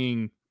minded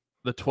seeing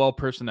the 12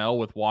 personnel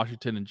with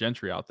Washington and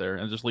Gentry out there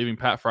and just leaving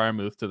Pat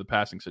Freiermuth to the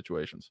passing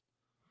situations.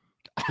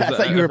 I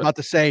thought you were about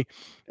to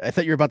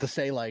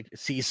say, like,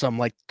 see some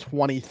like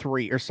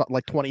 23 or something,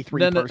 like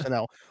 23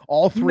 personnel.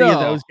 All 3 of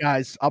those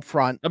guys up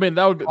front. I mean,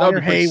 that would be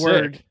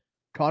Hayward, sick.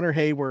 Connor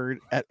Hayward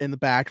in the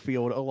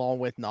backfield along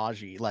with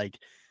Najee. Like,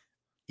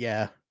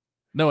 yeah.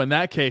 No, in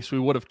that case, we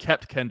would have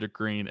kept Kendrick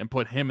Green and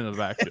put him in the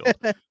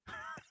backfield.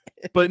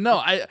 But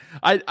no,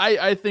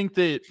 I think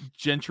that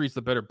Gentry's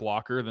the better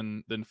blocker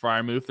than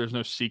Freiermuth. There's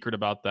no secret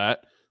about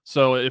that.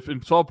 So if in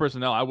 12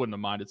 personnel, I wouldn't have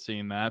minded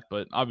seeing that.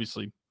 But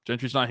obviously,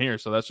 Gentry's not here,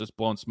 so that's just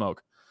blowing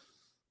smoke.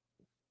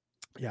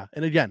 Yeah,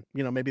 and again,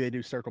 maybe they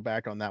do circle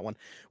back on that one.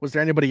 Was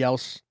there anybody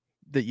else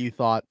that you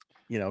thought,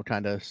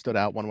 kind of stood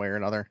out one way or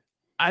another?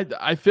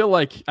 I feel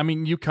like, I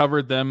mean, you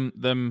covered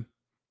them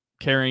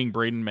carrying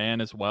Braden Mann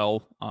as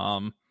well.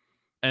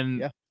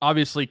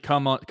 Obviously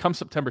come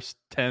September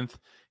 10th,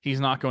 he's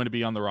not going to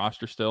be on the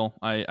roster still.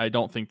 I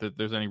don't think that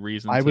there's any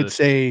reason I would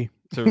say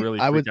to really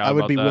I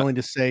would be willing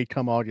to say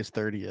come August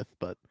 30th,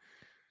 but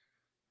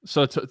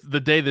so it's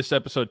the day this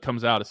episode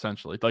comes out,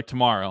 essentially, like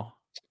tomorrow.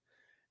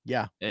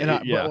 Yeah.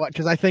 And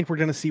because I think we're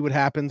going to see what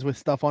happens with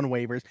stuff on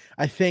waivers.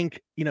 I think,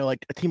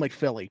 like a team like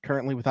Philly,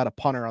 currently without a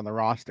punter on the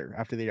roster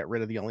after they got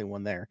rid of the only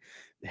one there,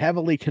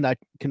 heavily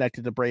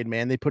connected to Braden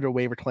Mann. They put a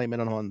waiver claim in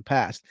on him in the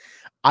past.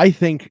 I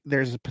think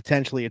there's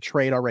potentially a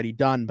trade already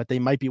done, but they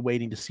might be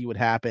waiting to see what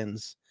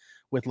happens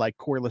with like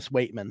Corliss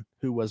Waitman,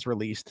 who was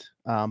released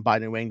by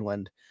New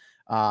England,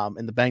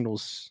 and the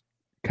Bengals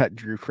cut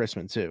Drew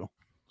Chrisman too.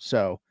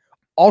 So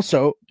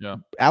also,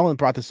 Alan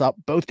brought this up,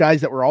 both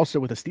guys that were also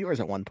with the Steelers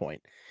at one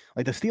point.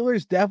 Like, the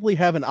Steelers definitely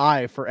have an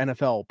eye for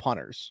NFL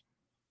punters.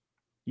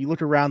 You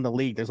look around the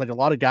league, there's like a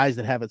lot of guys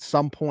that have at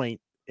some point,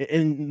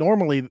 and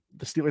normally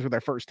the Steelers are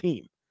their first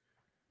team.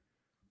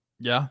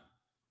 Yeah,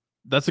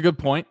 that's a good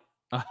point.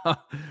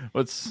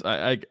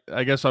 I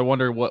guess I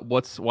wonder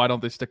why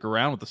don't they stick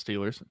around with the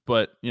Steelers?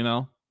 But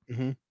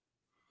mm-hmm.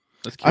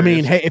 I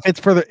mean, hey,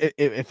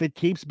 if it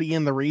keeps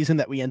being the reason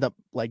that we end up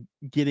like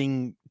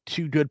getting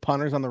 2 good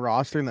punters on the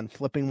roster and then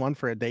flipping one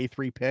for a day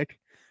 3 pick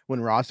when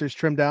rosters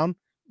trim down,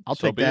 I'll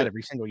take that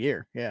every single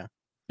year. Yeah.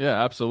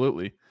 Yeah,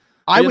 absolutely.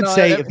 I would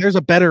say if there's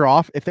a better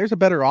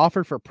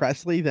offer for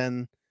Presley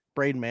than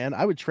Braden Mann,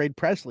 I would trade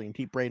Presley and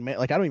keep Braden Mann.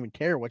 Like, I don't even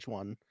care which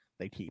one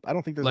they keep. I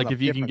don't think there's like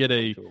if you can get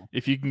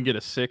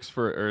a 6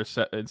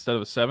 instead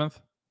of a 7th.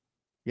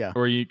 Yeah.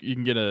 Or you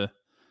can get a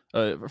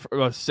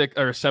 6th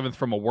or a 7th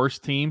from a worse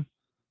team.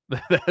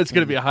 That's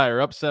going to be a higher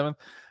up 7th.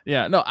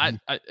 Yeah. No,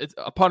 it's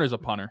a punter's a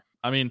punter.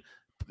 I mean,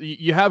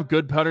 you have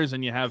good punters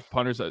and you have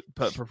punters that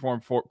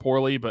perform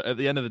poorly, but at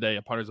the end of the day,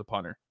 a punter's a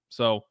punter.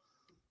 So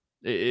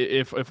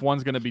if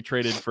one's going to be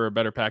traded for a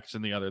better package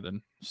than the other,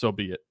 then so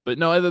be it. But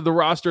no, the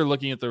roster,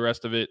 looking at the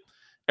rest of it,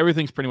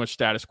 everything's pretty much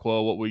status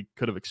quo, what we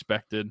could have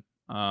expected.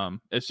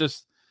 It's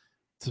just,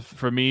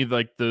 for me,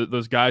 like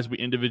those guys we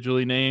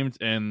individually named,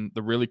 and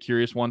the really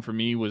curious one for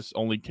me was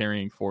only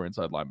carrying 4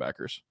 inside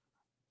linebackers.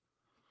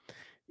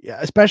 Yeah,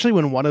 especially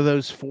when one of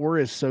those four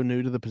is so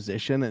new to the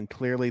position and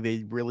clearly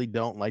they really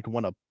don't like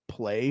want to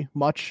play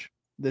much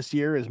this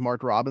year is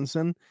Mark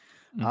Robinson.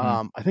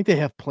 Mhm. I think they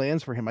have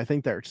plans for him. I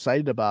think they're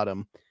excited about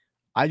him.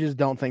 I just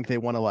don't think they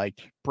want to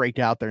like break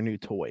out their new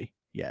toy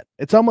yet.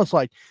 It's almost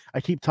like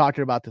I keep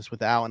talking about this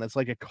with Alan. It's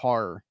like a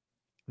car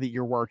that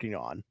you're working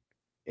on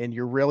and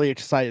you're really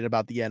excited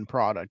about the end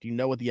product. You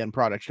know what the end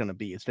product's going to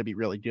be. It's going to be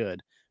really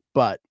good,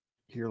 but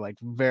you're like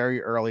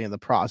very early in the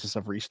process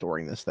of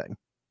restoring this thing.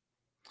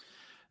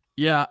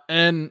 Yeah,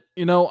 and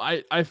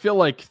I feel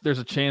like there's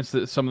a chance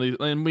that some of these,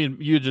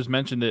 and you just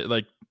mentioned it,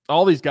 like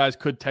all these guys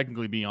could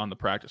technically be on the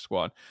practice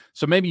squad.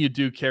 So maybe you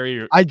do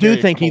carry. I do carry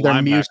a think couple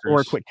either Muse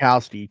or linebackers.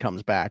 Kwiatkowski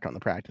comes back on the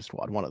practice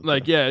squad. One of the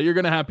Like, two. yeah, you're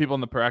gonna have people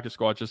on the practice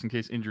squad just in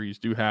case injuries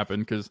do happen.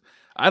 Because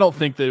I don't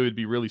think that it would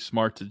be really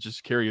smart to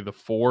just carry the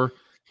four.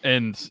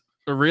 And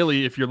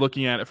really, if you're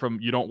looking at it from,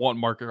 you don't want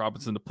Mark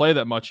Robinson to play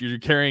that much. You're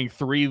carrying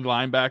three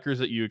linebackers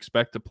that you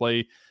expect to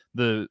play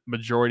the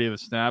majority of the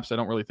snaps. I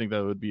don't really think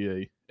that would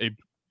be a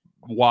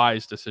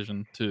wise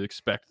decision to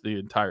expect the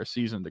entire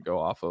season to go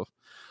off of.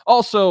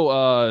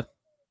 Also,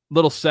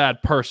 little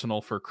sad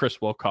personal for Chris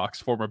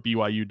Wilcox, former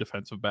BYU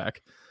defensive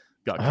back,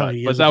 got cut,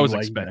 He but is that a was BYU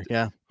expected. back,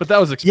 yeah. But that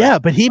was expected. Yeah,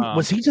 but he Um,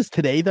 was he just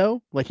today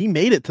though? Like he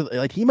made it to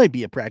like he might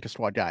be a practice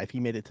squad guy if he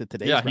made it to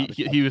today's yeah, practice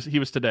squad. he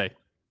was today.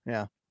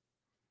 Yeah.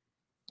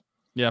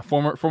 Yeah,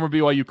 former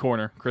BYU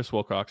corner Chris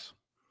Wilcox.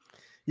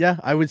 Yeah,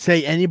 I would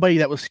say anybody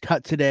that was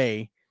cut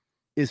today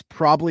is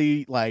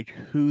probably like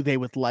who they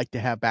would like to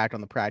have back on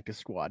the practice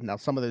squad. Now,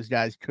 some of those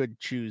guys could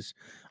choose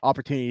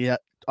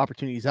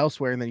opportunities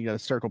elsewhere, and then you got to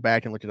circle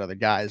back and look at other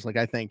guys. Like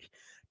I think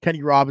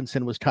Kenny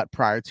Robinson was cut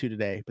prior to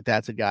today, but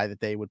that's a guy that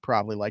they would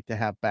probably like to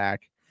have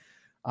back.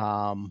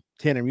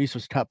 Tanner Muse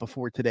was cut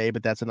before today,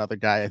 but that's another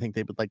guy I think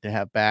they would like to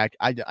have back.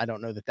 I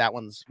don't know that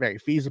one's very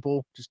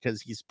feasible just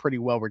because he's pretty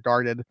well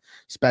regarded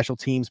special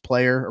teams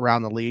player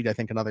around the league. I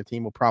think another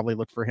team will probably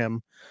look for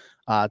him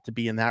to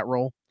be in that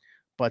role.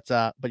 But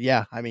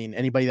yeah, I mean,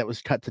 anybody that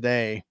was cut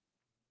today,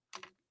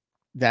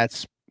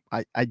 that's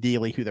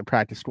ideally who their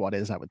practice squad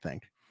is, I would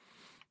think.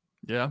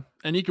 Yeah,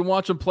 and you can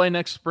watch them play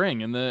next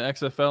spring in the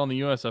XFL and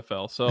the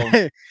USFL. So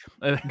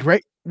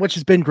great, which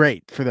has been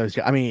great for those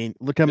guys. I mean,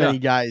 look how many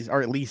Yeah. guys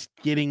are at least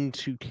getting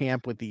to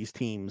camp with these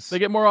teams. they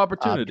get more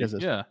opportunity. because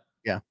of- Yeah.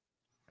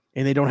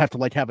 And they don't have to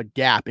like have a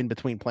gap in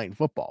between playing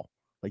football.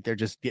 Like they're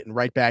just getting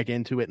right back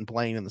into it and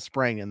playing in the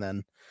spring, and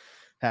then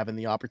having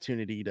the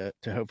opportunity to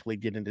hopefully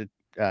get into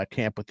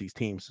camp with these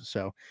teams.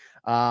 So,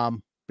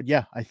 but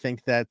yeah, I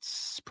think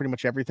that's pretty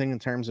much everything in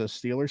terms of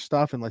Steelers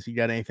stuff. Unless you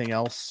got anything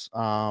else.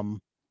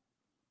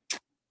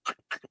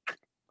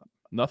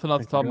 Nothing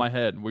off the top of my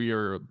head. We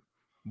are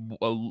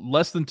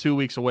less than 2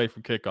 weeks away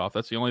from kickoff.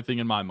 That's the only thing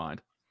in my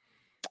mind.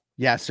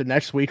 Yeah, so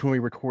next week when we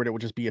record it will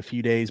just be a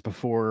few days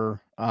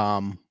before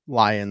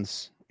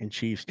Lions and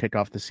Chiefs kick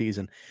off the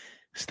season.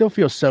 Still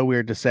feels so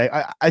weird to say.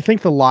 I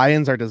think the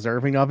Lions are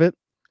deserving of it.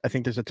 I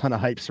think there's a ton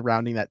of hype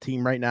surrounding that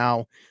team right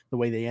now. The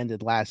way they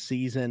ended last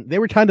season, they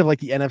were kind of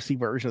like the NFC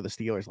version of the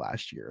Steelers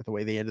last year. The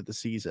way they ended the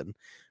season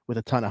with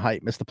a ton of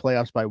hype, missed the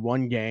playoffs by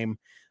one game.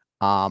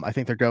 I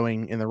think they're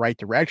going in the right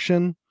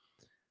direction.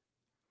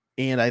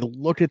 And I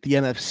look at the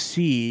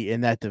NFC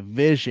in that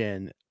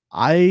division.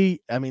 I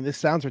mean, this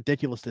sounds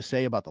ridiculous to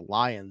say about the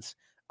Lions.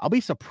 I'll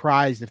be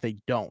surprised if they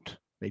don't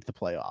make the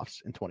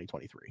playoffs in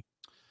 2023.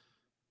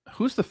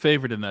 Who's the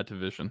favorite in that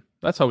division?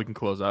 That's how we can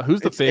close out.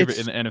 Who's the favorite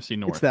in the NFC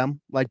North? It's them.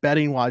 Like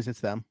betting wise,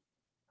 it's them.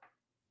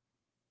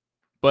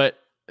 But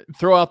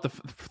throw out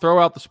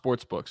the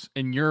sports books.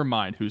 In your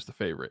mind, who's the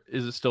favorite?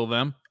 Is it still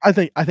them? I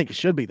think it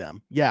should be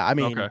them. Yeah, I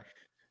mean, Okay.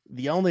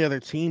 The only other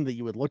team that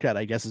you would look at,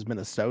 I guess, is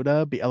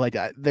Minnesota.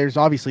 There's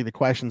obviously the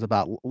questions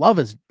about Love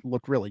has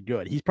looked really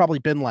good. He's probably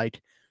been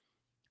like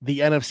the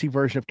NFC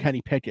version of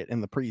Kenny Pickett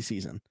in the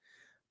preseason.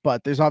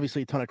 But there's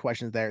obviously a ton of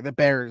questions there. The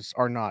Bears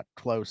are not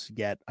close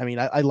yet. I mean,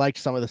 I like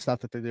some of the stuff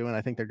that they're doing.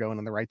 I think they're going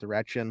in the right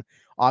direction.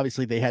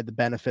 Obviously, they had the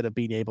benefit of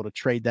being able to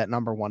trade that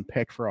number one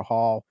pick for a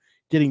haul.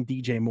 Getting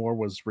DJ Moore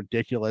was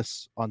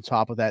ridiculous on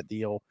top of that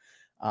deal.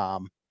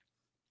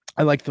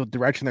 I like the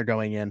direction they're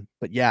going in.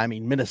 But yeah, I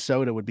mean,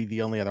 Minnesota would be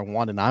the only other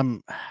one. And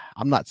I'm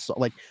not so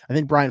like, I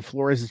think Brian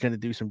Flores is going to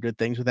do some good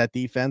things with that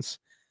defense.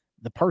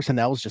 The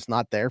personnel is just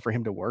not there for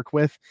him to work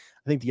with.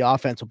 I think the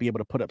offense will be able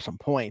to put up some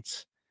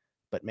points.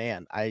 But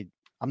man, I'm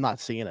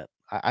not seeing it.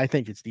 I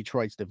think it's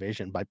Detroit's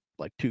division by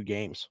like 2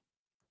 games.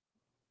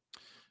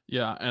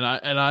 Yeah, and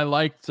I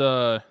liked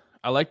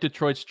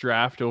Detroit's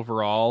draft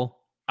overall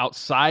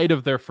outside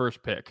of their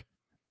first pick.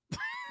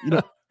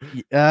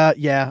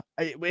 Yeah,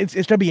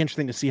 it's gonna be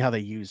interesting to see how they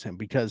use him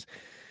because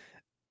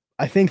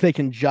I think they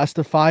can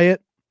justify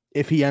it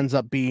if he ends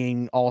up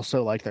being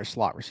also like their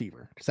slot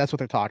receiver because that's what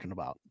they're talking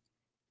about.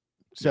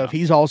 So if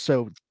he's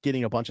also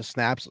getting a bunch of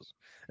snaps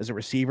as a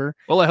receiver.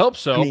 Well, I hope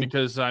so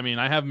because I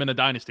have him in a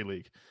dynasty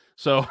league.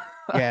 So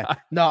yeah,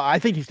 no, I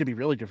think he's gonna be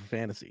really good for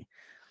fantasy.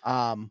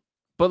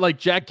 But like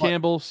Jack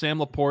Campbell, Sam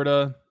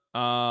Laporta,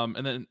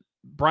 and then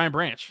Brian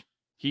Branch,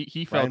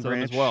 he fell to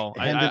them as well.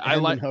 I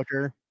like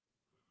Hooker.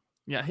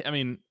 Yeah, I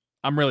mean,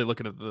 I'm really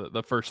looking at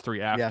the first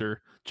three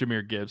after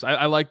Jahmyr Gibbs.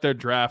 I like their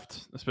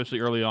draft, especially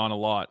early on, a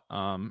lot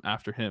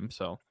after him.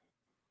 So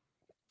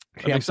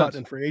Cam Sutton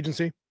in free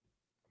agency.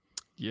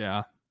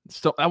 Yeah.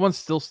 Still, that one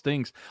still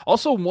stings.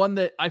 Also, one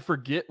that I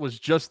forget was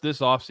just this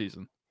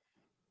offseason.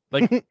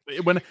 Like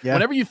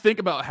whenever you think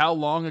about how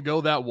long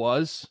ago that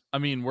was, I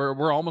mean,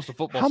 we're almost a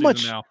football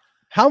season now.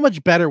 How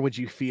much better would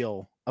you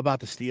feel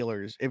about the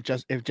Steelers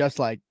if just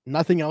like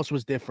nothing else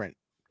was different,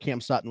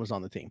 Cam Sutton was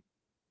on the team?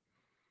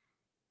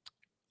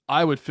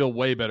 I would feel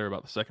way better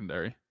about the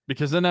secondary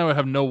because then I would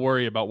have no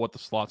worry about what the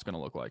slot's going to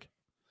look like.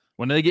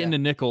 When they get into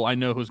nickel, I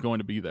know who's going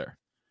to be there.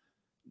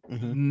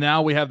 Mm-hmm.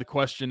 Now we have the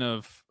question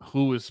of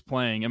who is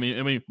playing. I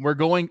mean,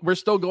 we're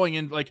still going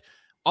in, like,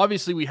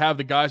 obviously we have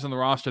the guys on the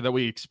roster that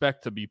we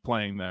expect to be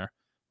playing there,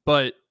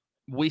 but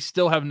we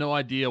still have no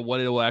idea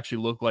what it will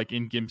actually look like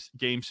in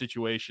game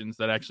situations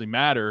that actually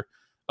matter,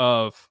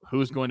 of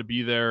who's going to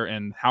be there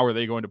and how are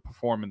they going to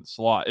perform in the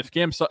slot. If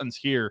Cam Sutton's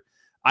here,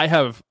 I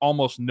have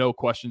almost no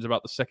questions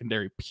about the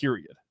secondary,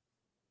 period.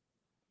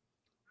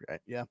 Right.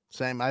 Yeah.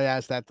 Same. I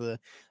asked that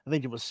I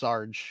think it was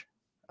Sarge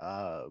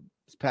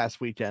this past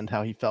weekend,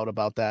 how he felt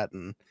about that.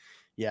 And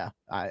yeah,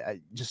 I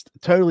just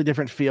totally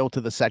different feel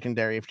to the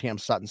secondary if Cam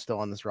Sutton's still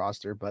on this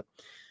roster, but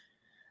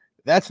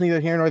that's neither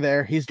here nor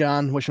there. He's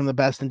gone. Wish him the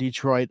best in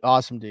Detroit.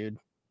 Awesome dude.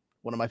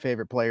 One of my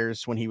favorite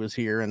players when he was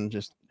here, and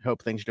just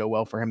hope things go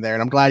well for him there.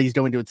 And I'm glad he's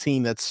going to a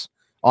team that's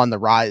on the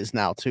rise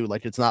now too.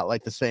 Like, it's not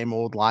like the same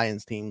old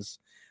Lions teams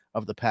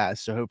of the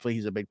past. So hopefully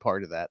he's a big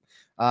part of that.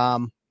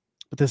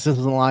 But this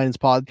isn't a Lions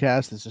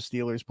podcast. It's a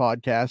Steelers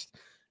podcast.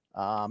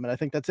 And I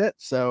think that's it.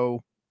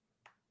 So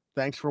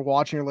thanks for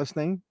watching or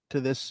listening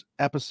to this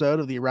episode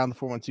of the Around the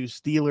 412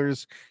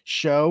 Steelers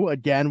show.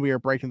 Again, we are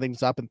breaking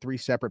things up in 3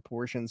 separate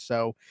portions.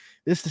 So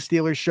this is the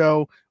Steelers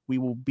show. We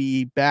will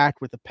be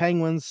back with the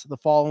Penguins the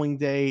following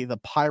day, the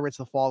Pirates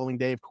the following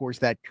day. Of course,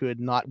 that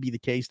could not be the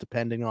case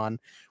depending on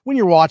when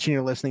you're watching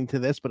or listening to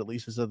this, but at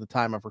least as of the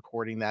time of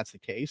recording, that's the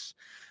case.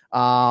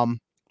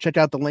 Check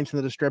out the links in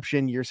the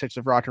description. Year 6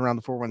 of Rocking Around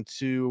the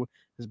 412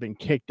 has been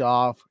kicked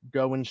off,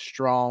 going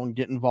strong.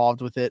 Get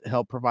involved with it.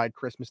 Help provide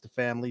Christmas to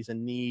families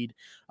in need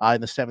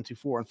in the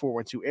 724 and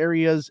 412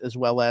 areas, as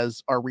well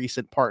as our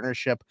recent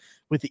partnership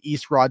with the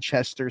East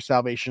Rochester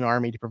Salvation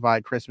Army to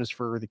provide Christmas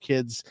for the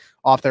kids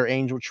off their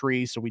angel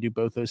tree. So we do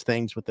both those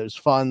things with those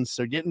funds.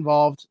 So get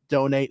involved,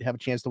 donate, have a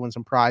chance to win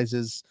some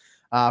prizes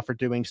for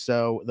doing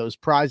so. Those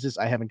prizes,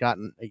 I haven't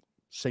gotten a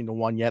single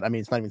one yet. I mean,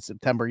 it's not even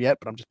September yet,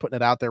 but I'm just putting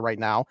it out there right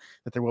now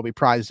that there will be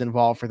prizes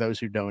involved for those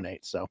who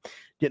donate. So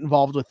get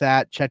involved with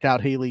that. Check out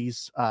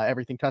Haley's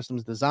Everything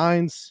Customs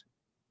Designs.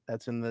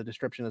 That's in the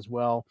description as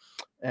well.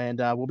 And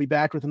we'll be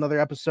back with another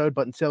episode.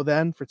 But until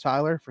then, for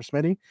Tyler, for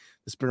Smitty,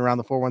 this has been Around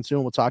the 412,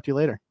 and we'll talk to you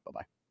later.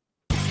 Bye-bye.